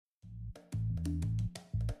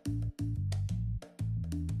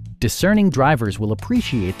Discerning drivers will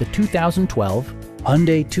appreciate the 2012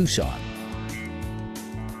 Hyundai Tucson.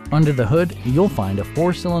 Under the hood, you'll find a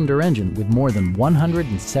 4-cylinder engine with more than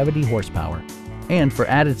 170 horsepower. And for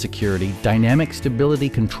added security, dynamic stability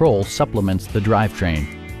control supplements the drivetrain.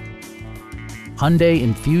 Hyundai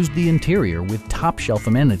infused the interior with top-shelf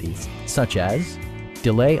amenities such as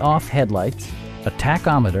delay-off headlights, a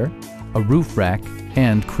tachometer, a roof rack,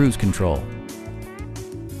 and cruise control.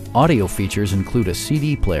 Audio features include a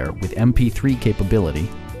CD player with MP3 capability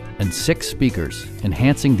and 6 speakers,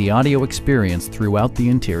 enhancing the audio experience throughout the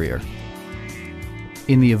interior.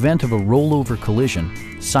 In the event of a rollover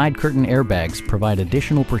collision, side curtain airbags provide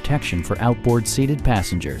additional protection for outboard seated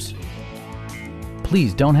passengers.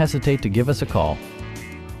 Please don't hesitate to give us a call.